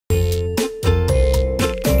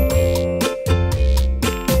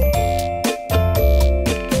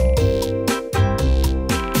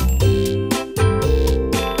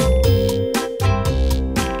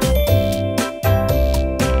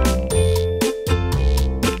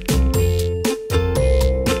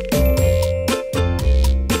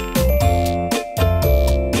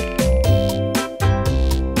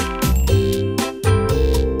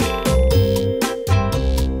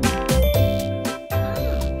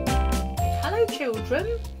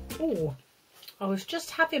children. Oh, I was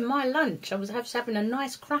just having my lunch. I was having a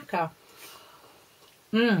nice cracker.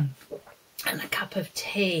 And a cup of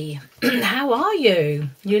tea. How are you?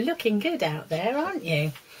 You're looking good out there, aren't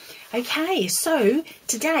you? Okay, so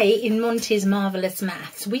today in Monty's Marvellous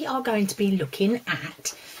Maths, we are going to be looking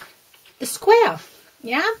at the square.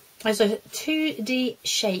 Yeah? As a 2D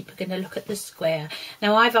shape, we're going to look at the square.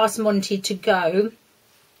 Now, I've asked Monty to go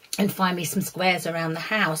and find me some squares around the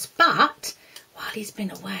house, but while he's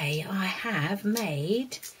been away, I have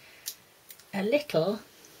made a little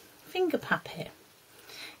finger puppet.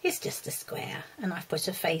 It's just a square, and I've put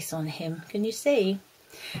a face on him. Can you see?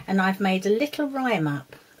 And I've made a little rhyme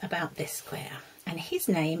up about this square, and his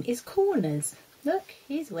name is Corners. Look,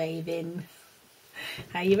 he's waving.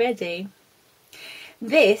 Are you ready?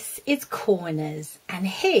 This is Corners, and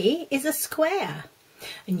he is a square,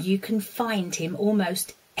 and you can find him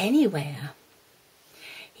almost anywhere.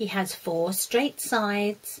 He has 4 straight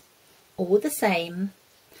sides, all the same,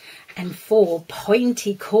 and 4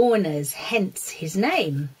 pointy corners, hence his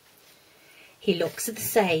name. He looks the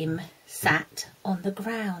same sat on the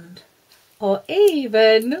ground, or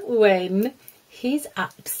even when he's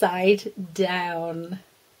upside down.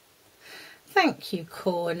 Thank you,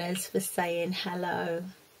 Corners, for saying hello.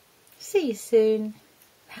 See you soon.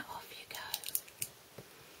 Now off you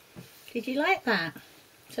go. Did you like that?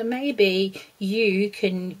 So maybe you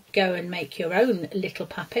can go and make your own little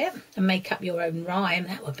puppet and make up your own rhyme.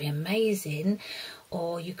 That would be amazing.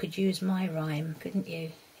 Or you could use my rhyme, couldn't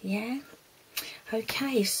you? Yeah?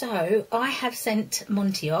 Okay, so I have sent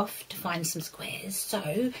Monty off to find some squares.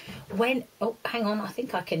 So when... Oh, hang on, I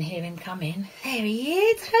think I can hear him coming. There he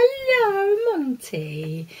is. Hello,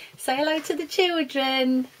 Monty. Say hello to the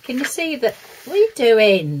children. Can you see that? What are you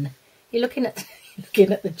doing? You're looking at...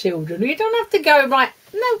 looking at the children. You don't have to go right.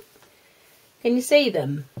 No. Can you see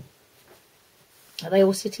them? Are they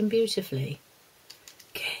all sitting beautifully?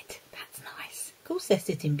 Good. That's nice. Of course they're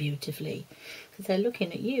sitting beautifully because they're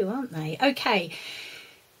looking at you, aren't they? Okay.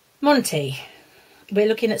 Monty, we're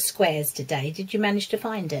looking at squares today. Did you manage to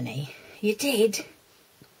find any? You did?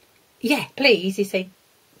 Yeah, please. He said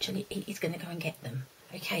actually he's going to go and get them.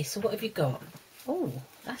 Okay, so what have you got? Oh,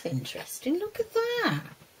 that's interesting. Look at that.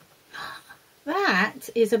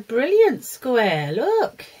 That is a brilliant square.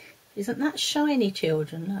 Look, isn't that shiny,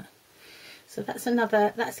 children? Look. So that's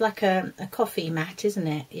another, that's like a coffee mat, isn't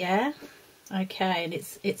it? Yeah. Okay, and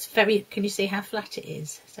it's very, can you see how flat it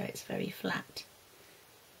is? So it's very flat.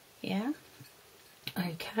 Yeah.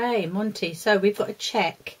 Okay, Monty, so we've got to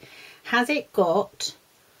check. Has it got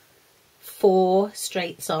 4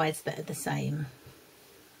 straight sides that are the same?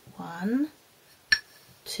 1,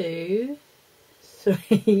 2,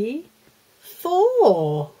 3,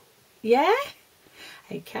 4. Yeah.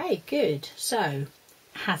 Okay, good. So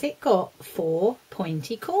has it got 4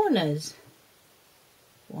 pointy corners?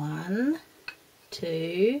 1,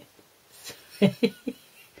 2, 3.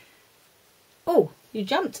 Oh, you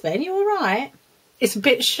jumped then. You all right? It's a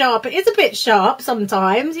bit sharp. It is a bit sharp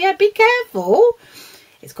sometimes. Yeah, be careful.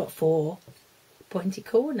 It's got 4 pointy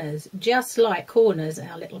corners, just like Corners,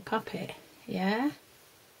 our little puppet. Yeah.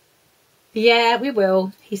 Yeah, we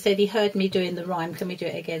will. He said he heard me doing the rhyme. Can we do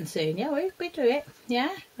it again soon? Yeah, we do it. Yeah,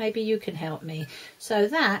 maybe you can help me. So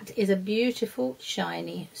that is a beautiful,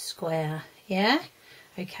 shiny square. Yeah?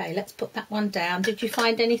 Okay, let's put that one down. Did you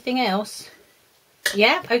find anything else?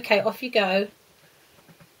 Yeah? Okay, off you go.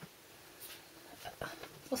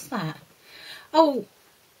 What's that? Oh,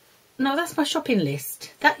 no, that's my shopping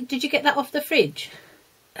list. That, did you get that off the fridge?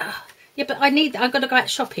 Yeah, but I've got to go out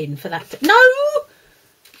shopping for that. No!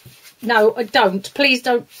 No, I don't. Please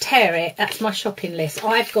don't tear it. That's my shopping list.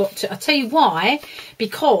 I've got to... I'll tell you why.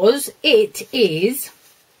 Because it is...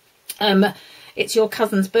 it's your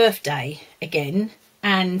cousin's birthday again.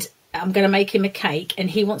 And I'm going to make him a cake. And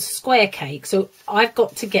he wants a square cake. So I've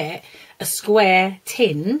got to get a square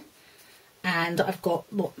tin. And I've got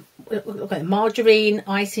margarine,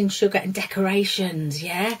 icing, sugar and decorations.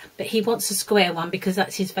 Yeah? But he wants a square one because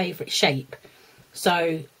that's his favourite shape.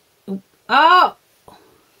 So...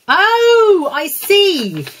 Oh, I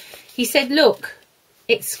see. He said, look,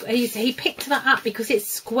 he picked that up because it's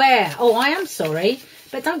square. Oh, I am sorry,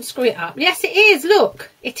 but don't screw it up. Yes, it is.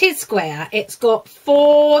 Look, it is square. It's got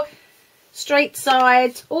 4 straight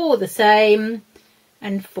sides, all the same,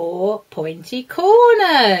 and 4 pointy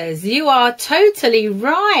corners. You are totally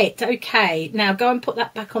right. Okay, now go and put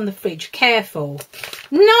that back on the fridge. Careful.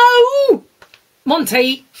 No!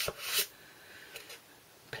 Monty!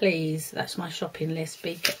 Please, that's my shopping list.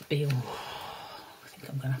 I think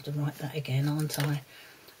I'm going to have to write that again, aren't I?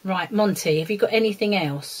 Right, Monty, have you got anything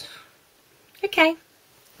else? Okay,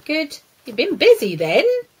 good. You've been busy then.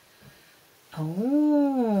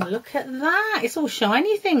 Oh, look at that. It's all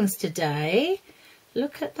shiny things today.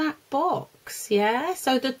 Look at that box, yeah?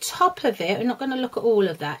 So the top of it, we're not going to look at all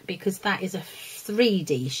of that because that is a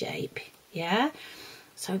 3D shape, yeah?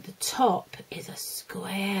 So the top is a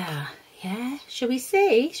square, yeah? Shall we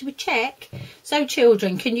see? Shall we check? So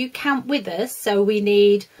children, can you count with us? So we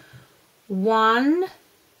need 1,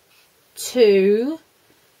 2,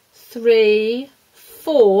 3,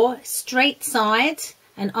 4 straight sides.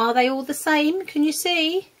 And are they all the same? Can you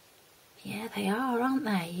see? Yeah, they are, aren't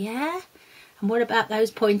they? Yeah? And what about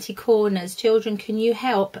those pointy corners? Children, can you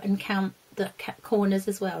help and count the corners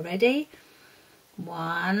as well? Ready?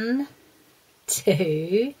 1,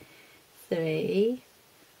 2, 3,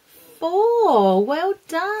 4. Well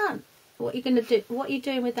done. What are you going to do? What are you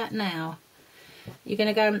doing with that now? You're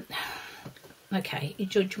going to go... Okay, do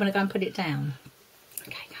you want to go and put it down?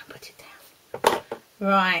 Okay, go and put it down.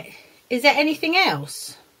 Right. Is there anything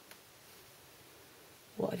else?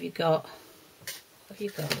 What have you got? What have you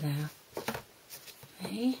got now?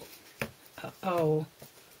 Hey? Uh-oh.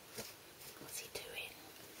 What's he doing?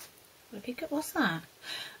 What have you got? What's that?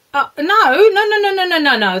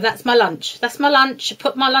 No. That's my lunch. That's my lunch.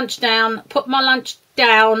 Put my lunch down. Put my lunch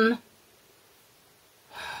down.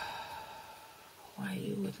 Why are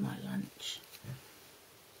you with my lunch?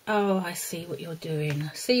 Oh, I see what you're doing.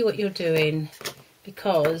 I see what you're doing.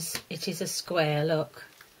 Because it is a square, look.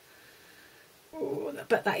 Ooh,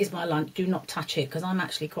 but that is my lunch. Do not touch it because I'm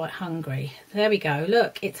actually quite hungry. There we go.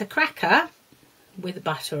 Look, it's a cracker with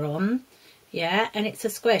butter on. Yeah, and it's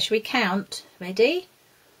a square. Shall we count? Ready?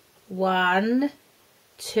 1,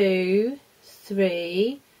 2,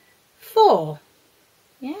 3, 4.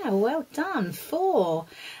 Yeah, well done. 4.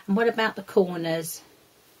 And what about the corners?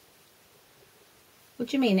 What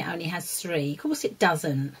do you mean it only has 3? Of course it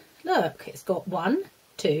doesn't. Look, it's got 1,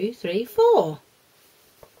 2, 3, 4.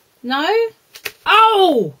 No?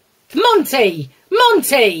 Oh! Monty!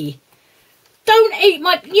 Monty! Don't eat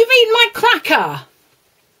my... You've eaten my cracker!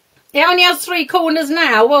 It only has 3 corners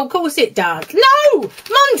now. Well, of course it does. No!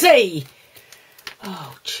 Monty!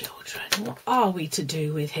 Oh, children, what are we to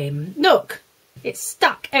do with him? Look, it's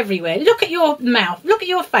stuck everywhere. Look at your mouth. Look at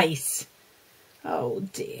your face. Oh,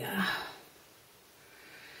 dear.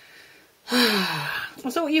 I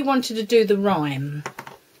thought you wanted to do the rhyme.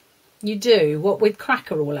 You do? What, with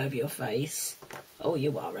cracker all over your face? Oh,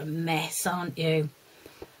 you are a mess, aren't you?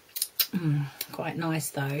 Quite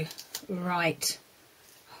nice, though. Right.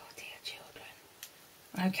 Oh, dear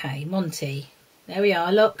children. Okay, Monty. There we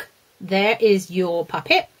are, look. There is your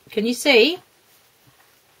puppet. Can you see?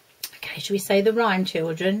 Okay, shall we say the rhyme,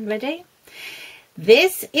 children? Ready?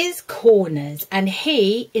 This is Corners, and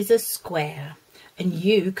he is a square. And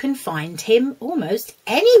you can find him almost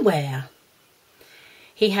anywhere.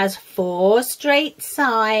 He has 4 straight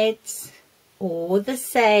sides, all the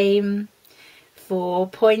same. 4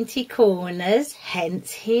 pointy corners,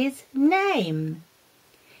 hence his name.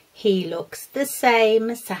 He looks the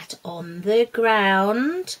same, sat on the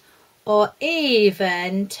ground, or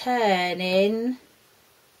even turning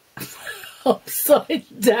upside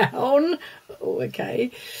down. Oh,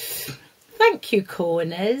 okay. Thank you,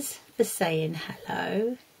 Corners, for saying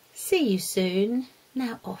hello. See you soon.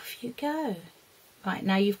 Now off you go. Right,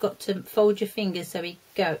 now you've got to fold your fingers so he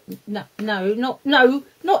go. No,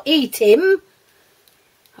 not eat him.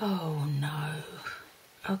 Oh no.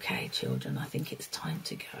 Okay, children, I think it's time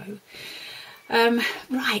to go.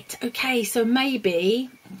 Right, okay, so maybe,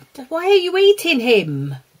 why are you eating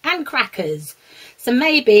him? And crackers. So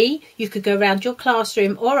maybe you could go around your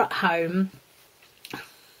classroom or at home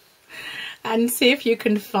and see if you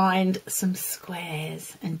can find some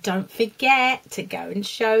squares. And don't forget to go and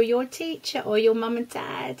show your teacher or your mum and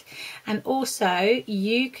dad. And also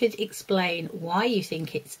you could explain why you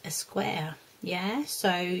think it's a square. Yeah,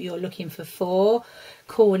 so you're looking for 4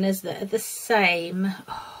 corners that are the same.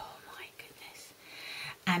 Oh my goodness.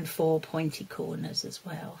 And 4 pointy corners as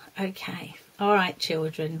well. Okay, all right,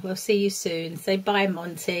 children, we'll see you soon. Say bye,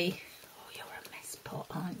 Monty. Oh, you're a mess pot,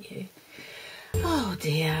 aren't you? Oh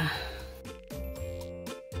dear.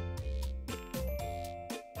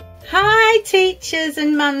 Hi teachers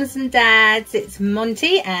and mums and dads, it's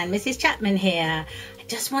Monty and Mrs Chapman here. I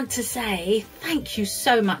just want to say thank you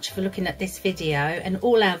so much for looking at this video and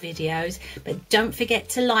all our videos, but don't forget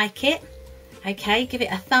to like it, okay? Give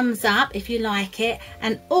it a thumbs up if you like it,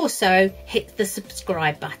 and also hit the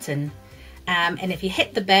subscribe button. And if you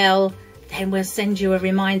hit the bell, then we'll send you a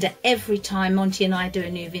reminder every time Monty and I do a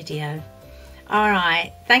new video. All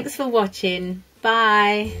right, thanks for watching.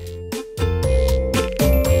 Bye.